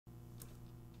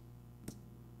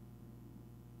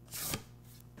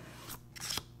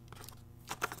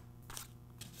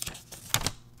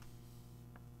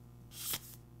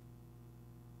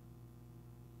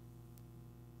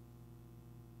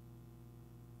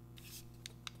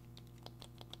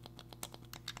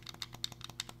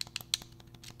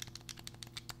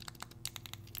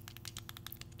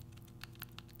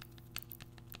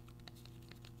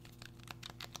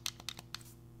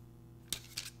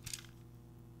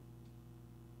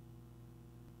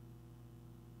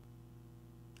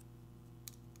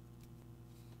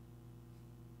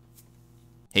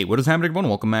Hey, what is happening everyone?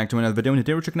 Welcome back to another video, and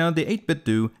today we're checking out the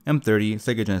 8BitDo M30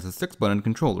 Sega Genesis 6-button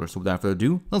controller. So without further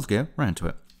ado, let's get right into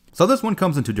it. So this one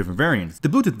comes in two different variants. The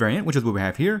Bluetooth variant, which is what we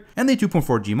have here, and the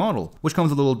 2.4G model, which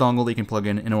comes with a little dongle that you can plug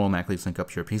in and it will automatically sync up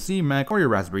to your PC, Mac, or your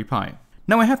Raspberry Pi.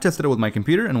 Now I have tested it with my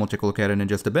computer and we'll take a look at it in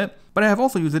just a bit, but I have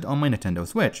also used it on my Nintendo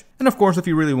Switch. And of course, if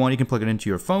you really want, you can plug it into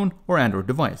your phone or Android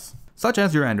device, such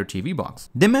as your Android TV box.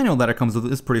 The manual that it comes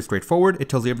with is pretty straightforward. It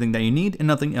tells you everything that you need and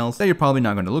nothing else that you're probably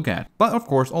not going to look at. But of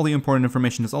course, all the important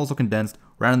information is also condensed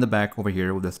right in the back over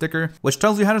here with a sticker, which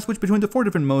tells you how to switch between the 4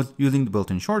 different modes using the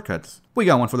built-in shortcuts. We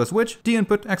got one for the Switch, D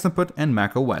input, X input, and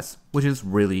Mac OS, which is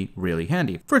really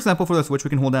handy. For example, for the Switch, we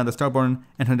can hold down the start button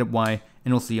and hit Y,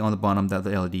 and you'll see on the bottom that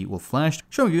the LED will flash,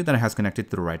 showing you that it has connected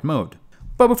to the right mode.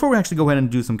 But before we actually go ahead and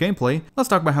do some gameplay, let's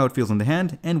talk about how it feels in the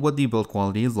hand and what the build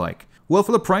quality is like. Well,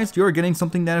 for the price, you're getting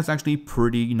something that is actually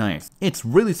pretty nice. It's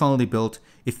really solidly built,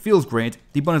 it feels great,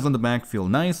 the buttons on the back feel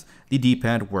nice, the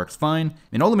D-pad works fine,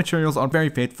 and all the materials are very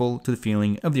faithful to the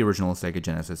feeling of the original Sega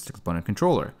Genesis 6-button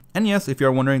controller. And yes, if you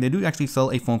are wondering, they do actually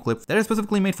sell a phone clip that is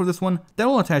specifically made for this one that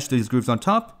will attach to these grooves on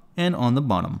top and on the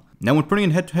bottom. Now when putting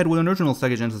it head to head with an original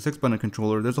Sega Genesis 6-button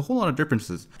controller, there's a whole lot of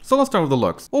differences. So let's start with the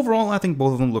looks. Overall, I think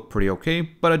both of them look pretty okay,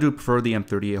 but I do prefer the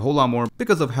M30 a whole lot more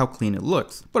because of how clean it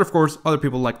looks. But of course, other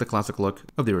people like the classic look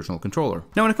of the original controller.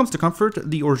 Now when it comes to comfort,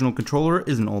 the original controller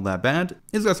isn't all that bad.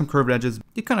 It's got some curved edges,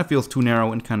 it kind of feels too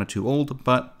narrow and kind of too old,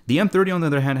 but the M30 on the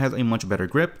other hand has a much better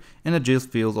grip, and it just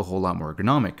feels a whole lot more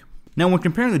ergonomic. Now when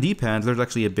comparing the D-pads, there's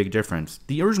actually a big difference.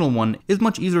 The original one is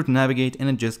much easier to navigate and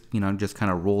it just kind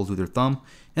of rolls with your thumb,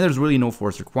 and there's really no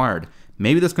force required.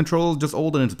 Maybe this controller is just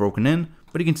old and it's broken in,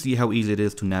 but you can see how easy it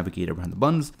is to navigate around the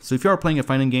buttons. So if you are playing a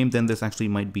fighting game, then this actually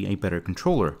might be a better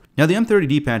controller. Now the M30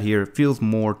 D-pad here feels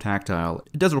more tactile.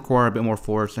 It does require a bit more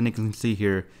force, and you can see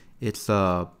here, it's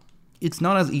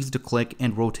not as easy to click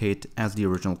and rotate as the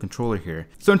original controller here.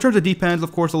 So in terms of D-pads,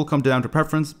 of course it will come down to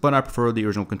preference, but I prefer the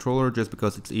original controller just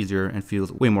because it's easier and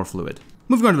feels way more fluid.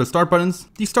 Moving on to the start buttons,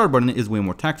 the start button is way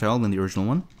more tactile than the original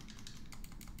one.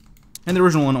 And the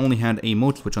original one only had a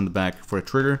mode switch on the back for a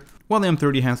trigger, while the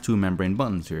M30 has 2 membrane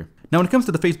buttons here. Now when it comes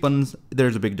to the face buttons,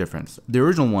 there's a big difference. The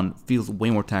original one feels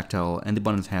way more tactile and the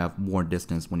buttons have more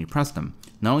distance when you press them.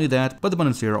 Not only that, but the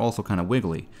buttons here are also kind of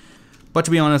wiggly. But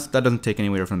to be honest, that doesn't take any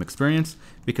away from experience,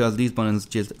 because these buttons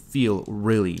just feel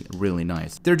really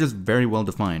nice. They're just very well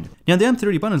defined. Now the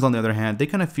M30 buttons on the other hand, they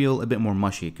kind of feel a bit more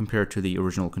mushy compared to the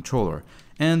original controller.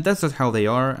 And that's just how they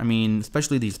are. I mean,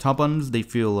 especially these top buttons, they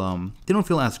don't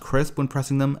feel as crisp when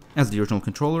pressing them as the original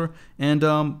controller. And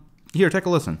here, take a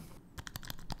listen.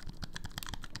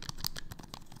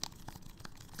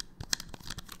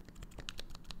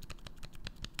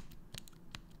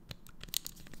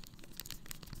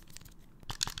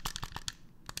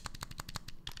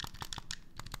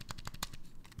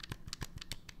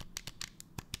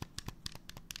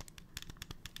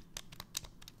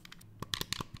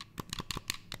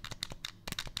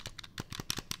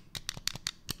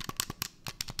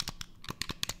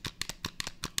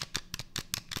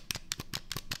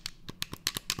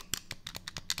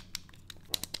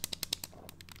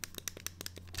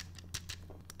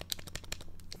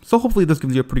 So hopefully this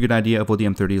gives you a pretty good idea of what the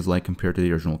M30 is like compared to the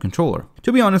original controller.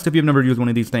 To be honest, if you've never used one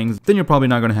of these things, then you're probably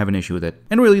not going to have an issue with it.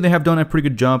 And really, they have done a pretty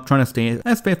good job trying to stay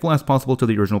as faithful as possible to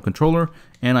the original controller,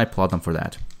 and I applaud them for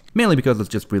that. Mainly because it's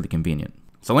just really convenient.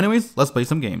 So anyways, let's play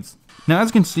some games. Now as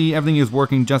you can see, everything is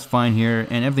working just fine here,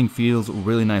 and everything feels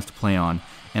really nice to play on.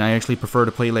 And I actually prefer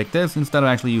to play like this instead of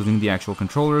actually using the actual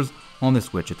controllers on the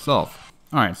Switch itself.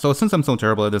 Alright, so since I'm so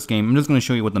terrible at this game, I'm just going to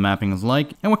show you what the mapping is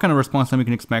like and what kind of response time you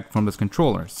can expect from this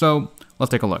controller. So, let's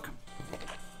take a look.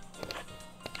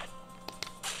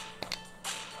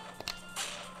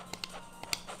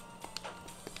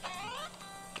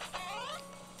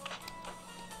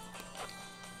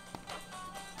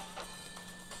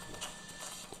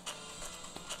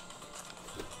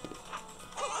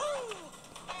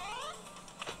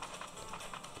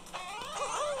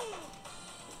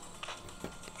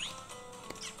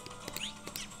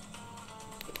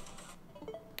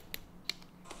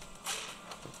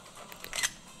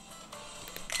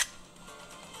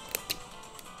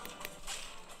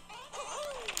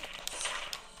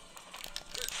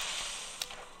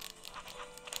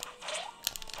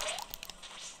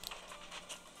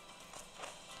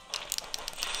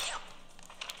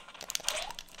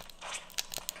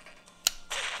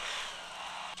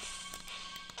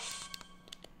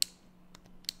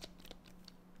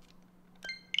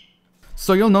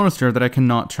 So you'll notice here that I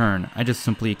cannot turn. I just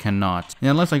simply cannot.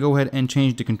 And unless I go ahead and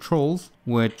change the controls,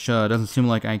 which doesn't seem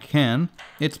like I can,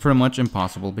 it's pretty much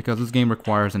impossible because this game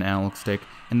requires an analog stick,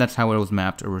 and that's how it was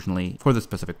mapped originally for this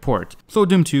specific port. So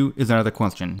Doom 2 is out of the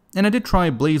question. And I did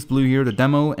try Blaze Blue here, the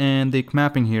demo, and the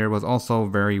mapping here was also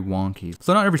very wonky.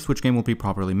 So not every Switch game will be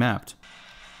properly mapped.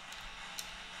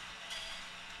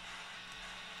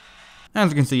 As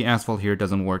you can see, Asphalt here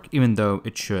doesn't work, even though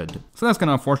it should. So that's kind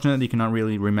of unfortunate that you cannot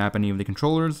really remap any of the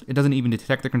controllers. It doesn't even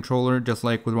detect the controller, just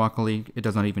like with Rocket League. It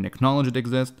does not even acknowledge it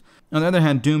exists. On the other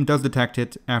hand, Doom does detect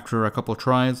it after a couple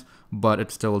tries, but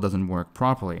it still doesn't work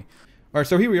properly. Alright,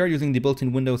 so here we are using the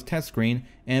built-in Windows test screen,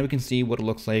 and we can see what it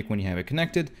looks like when you have it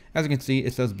connected. As you can see,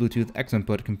 it says Bluetooth X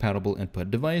input compatible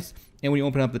input device, and when you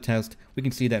open up the test, we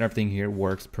can see that everything here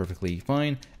works perfectly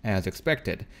fine, as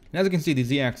expected. And as you can see, the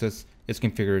Z-axis is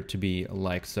configured to be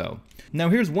like so. Now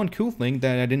here's one cool thing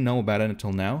that I didn't know about it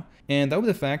until now, and that was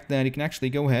the fact that you can actually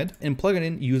go ahead and plug it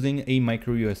in using a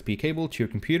micro USB cable to your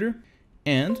computer,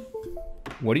 and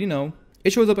what do you know?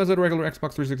 It shows up as a regular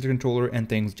Xbox 360 controller and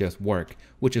things just work,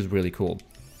 which is really cool.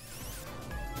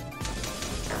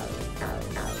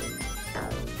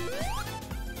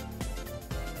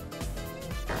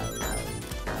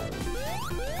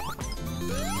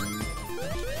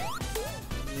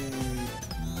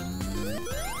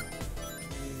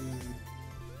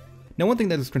 Now one thing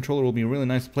that this controller will be really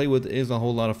nice to play with is a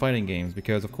whole lot of fighting games,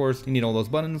 because of course you need all those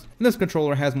buttons, and this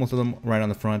controller has most of them right on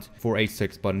the front for a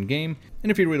 6-button game,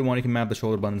 and if you really want you can map the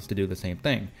shoulder buttons to do the same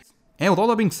thing. And with all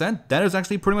that being said, that is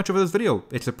actually pretty much it for this video.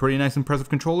 It's a pretty nice, impressive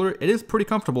controller, it is pretty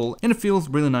comfortable, and it feels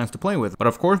really nice to play with. But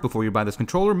of course, before you buy this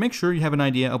controller, make sure you have an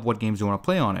idea of what games you want to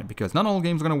play on it, because not all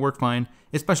games are going to work fine,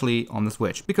 especially on the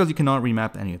Switch, because you cannot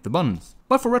remap any of the buttons.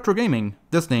 But for retro gaming,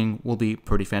 this thing will be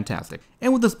pretty fantastic.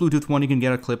 And with this Bluetooth one, you can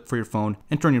get a clip for your phone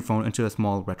and turn your phone into a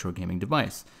small retro gaming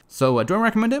device. So do I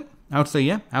recommend it? I would say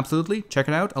yeah, absolutely. Check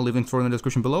it out. I'll leave links for it in the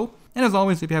description below. And as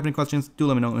always, if you have any questions, do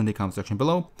let me know in the comment section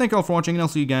below. Thank you all for watching, and I'll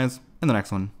see you guys in the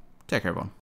next one. Take care, everyone.